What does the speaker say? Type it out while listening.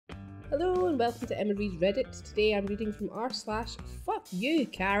Hello and welcome to emmareadsreddit. Today I'm reading from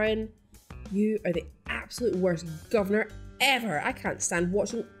r/kYouKaren. You are the absolute worst governor ever. I can't stand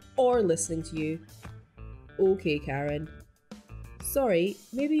watching or listening to you. Okay, Karen. Sorry,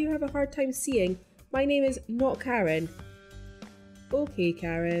 maybe you have a hard time seeing. My name is not Karen. Okay,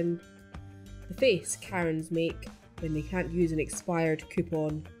 Karen. The face Karens make when they can't use an expired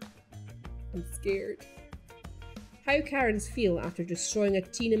coupon. I'm scared. How Karens feel after destroying a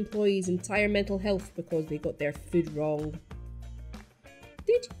teen employee's entire mental health because they got their food wrong.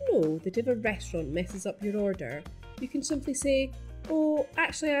 Did you know that if a restaurant messes up your order, you can simply say, "Oh,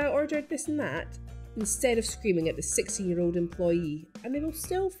 actually I ordered this and that," instead of screaming at the 16-year-old employee, and they will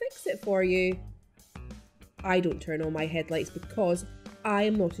still fix it for you? I don't turn on my headlights because I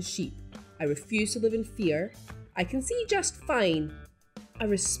am not a sheep. I refuse to live in fear. I can see just fine. I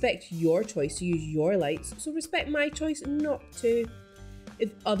respect your choice to use your lights, so respect my choice not to.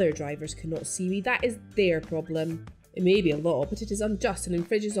 If other drivers cannot see me, that is their problem. It may be a law, but it is unjust and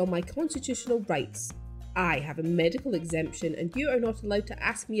infringes on my constitutional rights. I have a medical exemption and you are not allowed to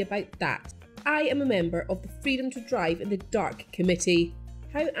ask me about that. I am a member of the Freedom to Drive in the Dark Committee.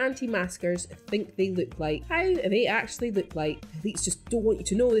 How anti-maskers think they look like. How they actually look like. The elites just don't want you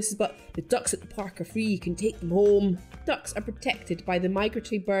to know this, but the ducks at the park are free, you can take them home. Ducks are protected by the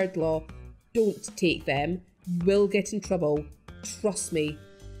migratory bird law. Don't take them. You will get in trouble. Trust me.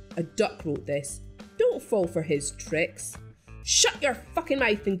 A duck wrote this. Don't fall for his tricks. Shut your fucking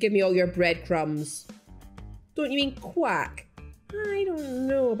mouth and give me all your breadcrumbs. Don't you mean quack? I don't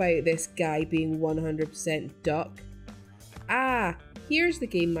know about this guy being 100% duck. Ah, here's the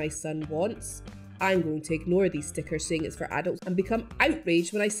game my son wants. I'm going to ignore these stickers saying it's for adults and become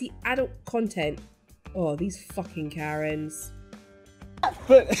outraged when I see adult content. Oh, these fucking Karens.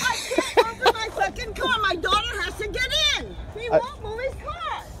 But I can't open my fucking car. My daughter has to get in. He won't move his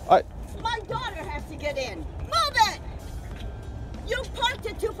car. My daughter has to get in. Move it. You parked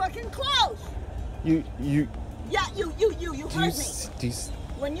it too fucking close. You. Yeah, you heard me.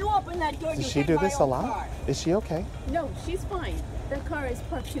 When you open that door, does she do this a lot? Car. Is she okay? No, she's fine. Her car is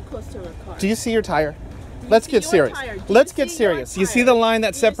parked too close to her car. Do you see your tire? Let's get serious. Let's get serious. You see the line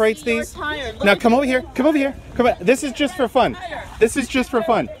that separates these? Now come over here. Come over here. Come on. This is just for fun. This is just for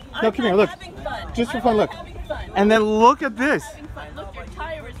fun. No, come here. Look. Just for fun. Look. And then look at this. Look, your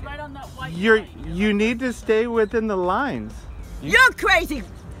tire is right on that white You need to stay within the lines. You're crazy.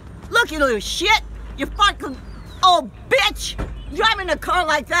 Look, you little shit. You fucking old bitch. Driving a car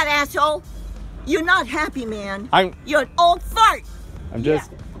like that, asshole. You're not happy, man. You're an old fart. I'm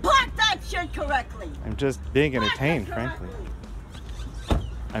just... Yeah. Park that shit correctly. I'm just being entertained, frankly.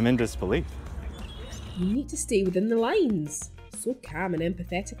 I'm in disbelief. You need to stay within the lines. So calm and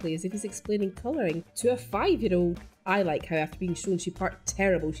empathetically as if he's explaining colouring to a 5-year-old. I like how after being shown she parked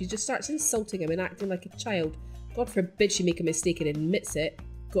terrible, she just starts insulting him and acting like a child. God forbid she make a mistake and admits it.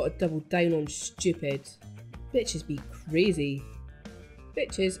 Gotta double down on stupid. Bitches be crazy.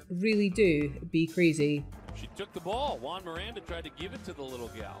 Bitches really do be crazy. She took the ball. Juan Miranda tried to give it to the little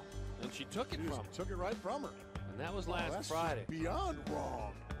gal, and she took it from her. Took it right from her. And that was last Friday. Beyond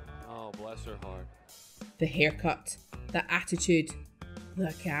wrong. Oh, bless her heart. The haircut, the attitude,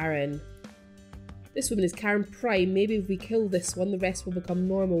 the Karen. This woman is Karen Prime. Maybe if we kill this one, the rest will become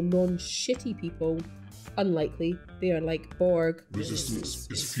normal, non-shitty people. Unlikely. They are like Borg. Resistance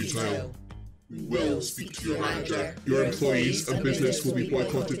is futile. We will speak to your manager. Your employees and business will be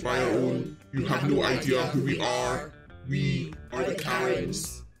boycotted by our own. You have no idea who we are. We are the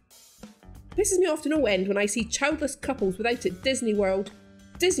Karens. Pisses me off to no end when I see childless couples without at Disney World.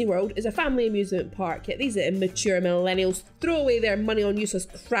 Disney World is a family amusement park, yet these immature millennials throw away their money on useless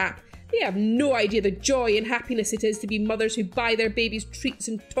crap. They have no idea the joy and happiness it is to be mothers who buy their babies treats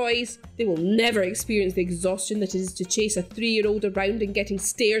and toys. They will never experience the exhaustion that it is to chase a 3-year-old around and getting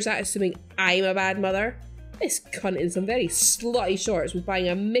stares at assuming I'm a bad mother. This cunt in some very slutty shorts was buying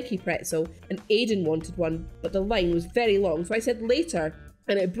a Mickey pretzel and Aiden wanted one, but the line was very long, so I said later,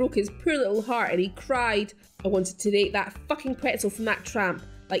 and it broke his poor little heart and he cried. I wanted to take that fucking pretzel from that tramp.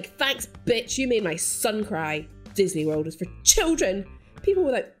 Like, thanks bitch, you made my son cry. Disney World is for children. People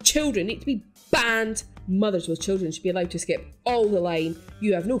without children need to be banned. Mothers with children should be allowed to skip all the line.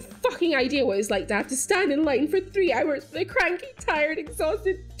 You have no fucking idea what it's like to have to stand in line for 3 hours with a cranky, tired,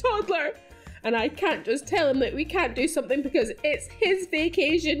 exhausted toddler. And I can't just tell him that we can't do something because it's his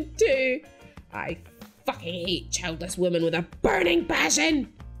vacation too. I fucking hate childless women with a burning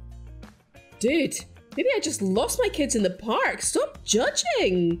passion. Dude, maybe I just lost my kids in the park. Stop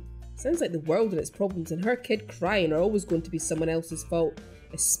judging. Sounds like the world and its problems and her kid crying are always going to be someone else's fault.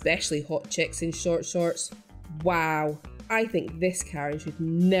 Especially hot chicks in short shorts. Wow.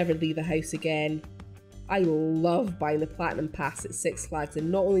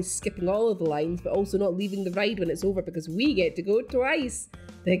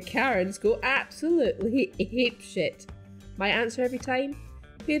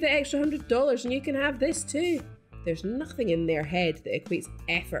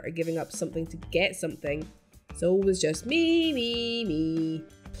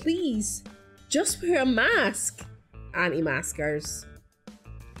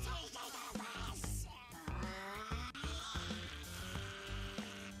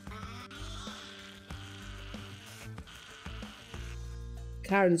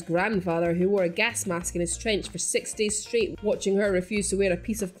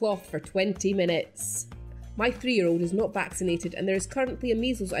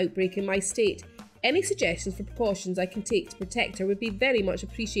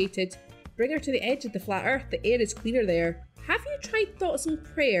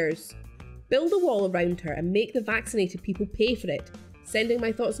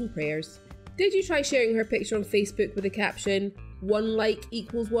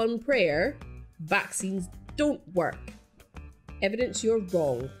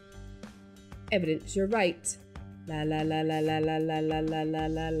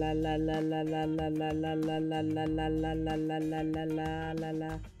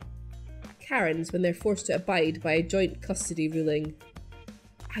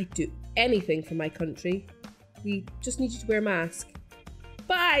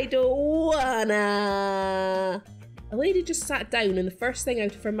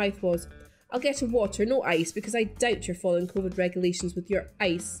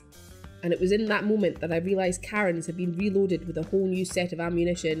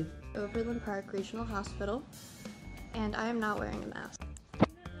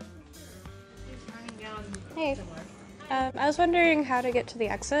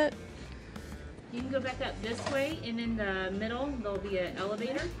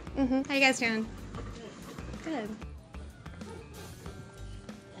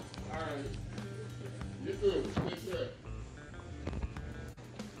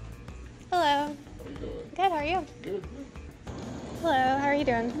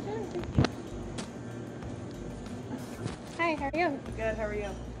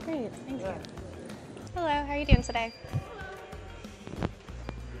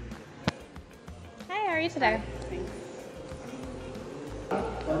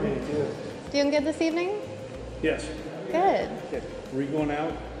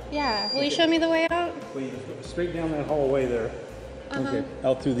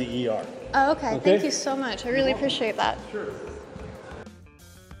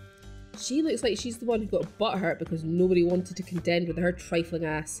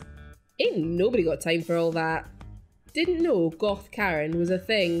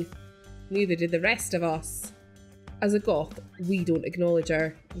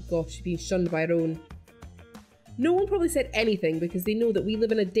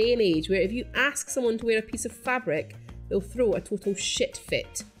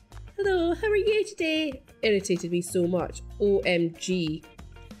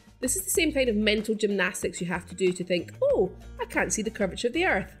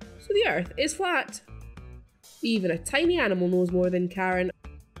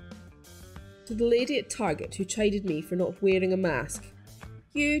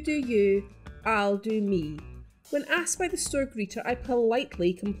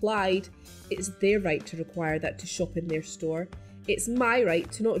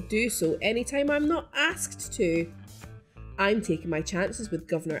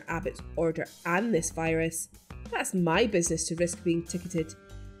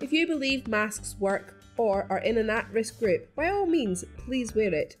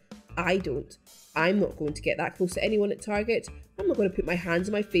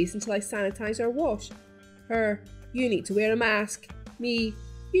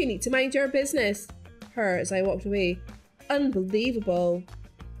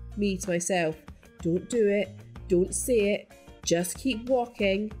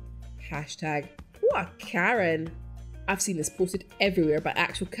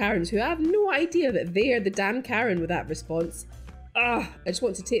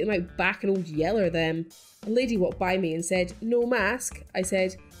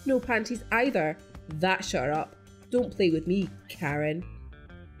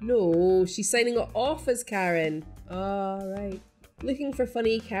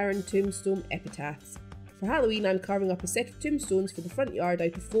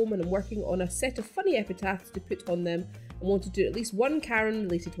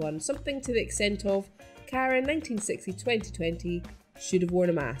 Karen 1960-2020 should have worn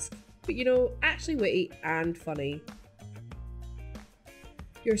a mask. But you know, actually witty and funny.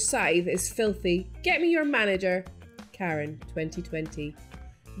 Your scythe is filthy. Get me your manager. Karen 2020.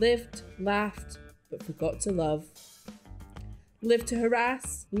 Lived, laughed, but forgot to love. Lived to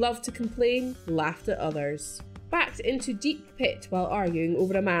harass, loved to complain, laughed at others. Backed into deep pit while arguing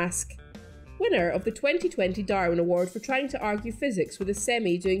over a mask. Winner of the 2020 Darwin Award for trying to argue physics with a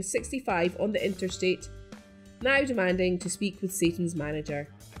semi doing 65 on the interstate. Now demanding to speak with Satan's manager.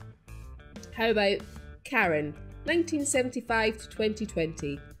 How about Karen,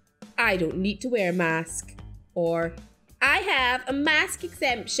 1975-2020. I don't need to wear a mask. Or, I have a mask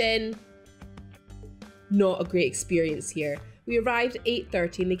exemption. Not a great experience here. We arrived at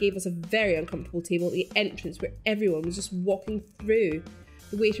 8:30 and they gave us a very uncomfortable table at the entrance where everyone was just walking through.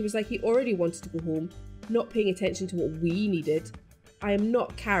 The waiter was like he already wanted to go home, not paying attention to what we needed. I am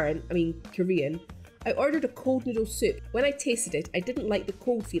not Korean. I ordered a cold noodle soup. When I tasted it, I didn't like the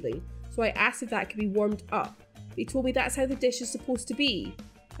cold feeling, so I asked if that could be warmed up. They told me that's how the dish is supposed to be.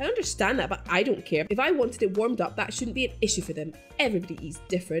 I understand that, but I don't care. If I wanted it warmed up, that shouldn't be an issue for them. Everybody eats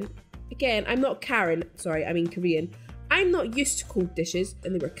different. Again, I'm not Korean. I'm not used to cold dishes,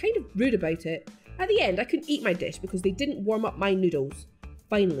 and they were kind of rude about it. At the end, I couldn't eat my dish because they didn't warm up my noodles.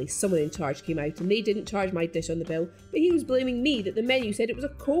 Finally, someone in charge came out and they didn't charge my dish on the bill, but he was blaming me that the menu said it was a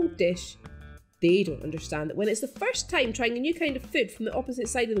cold dish. They don't understand that when it's the first time trying a new kind of food from the opposite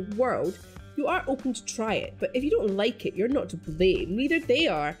side of the world, you are open to try it, but if you don't like it, you're not to blame, neither they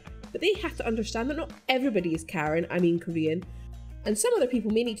are. But they have to understand that not everybody is Korean, and some other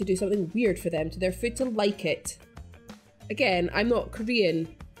people may need to do something weird for them to their food to like it. Again, I'm not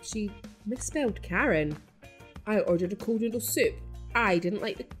Korean. She misspelled Karen. I ordered a cold noodle soup. I didn't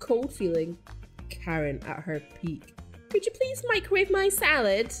like the cold feeling. Karen at her peak. Could you please microwave my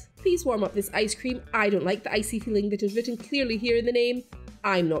salad? Please warm up this ice cream. I don't like the icy feeling that is written clearly here in the name.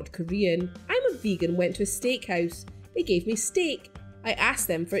 I'm not Korean. I'm a vegan, went to a steakhouse. They gave me steak. I asked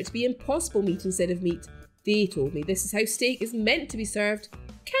them for it to be impossible meat instead of meat. They told me this is how steak is meant to be served.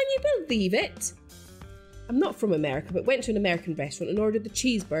 Can you believe it? I'm not from America, but went to an American restaurant and ordered the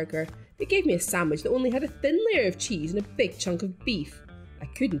cheeseburger. They gave me a sandwich that only had a thin layer of cheese and a big chunk of beef. I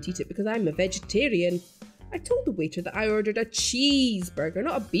couldn't eat it because I'm a vegetarian. I told the waiter that I ordered a cheeseburger,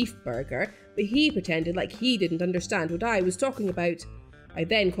 not a beef burger, but he pretended like he didn't understand what I was talking about. I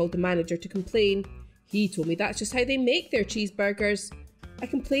then called the manager to complain. He told me that's just how they make their cheeseburgers. I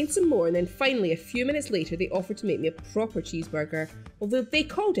complained some more and then finally a few minutes later they offered to make me a proper cheeseburger, although they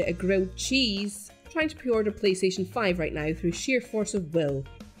called it a grilled cheese. I'm trying to pre-order PlayStation 5 right now through sheer force of will.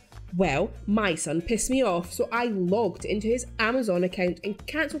 Well, my son pissed me off, so I logged into his Amazon account and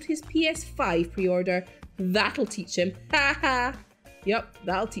cancelled his PS5 pre-order. That'll teach him. Haha. Yup,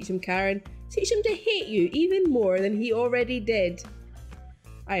 that'll teach him, Karen. Teach him to hate you even more than he already did.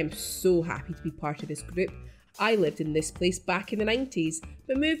 I am so happy to be part of this group. I lived in this place back in the 90s,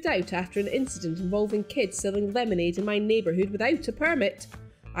 but moved out after an incident involving kids selling lemonade in my neighbourhood without a permit.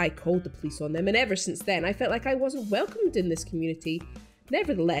 I called the police on them, and ever since then I felt like I wasn't welcomed in this community.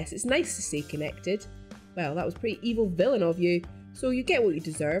 Nevertheless, it's nice to stay connected. Well, that was pretty evil villain of you, so you get what you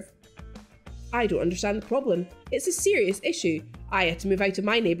deserve. I don't understand the problem. It's a serious issue. I had to move out of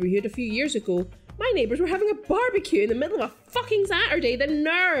my neighbourhood a few years ago. My neighbours were having a barbecue in the middle of a fucking Saturday, the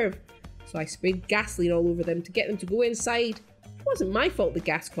nerve! So I sprayed gasoline all over them to get them to go inside. It wasn't my fault the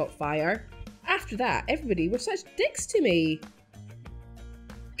gas caught fire. After that, everybody were such dicks to me.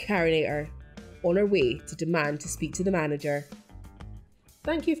 Karenator, on her way to demand to speak to the manager.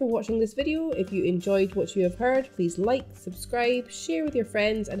 Thank you for watching this video. If you enjoyed what you have heard, please like, subscribe, share with your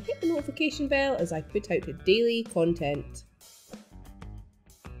friends and hit the notification bell as I put out daily content.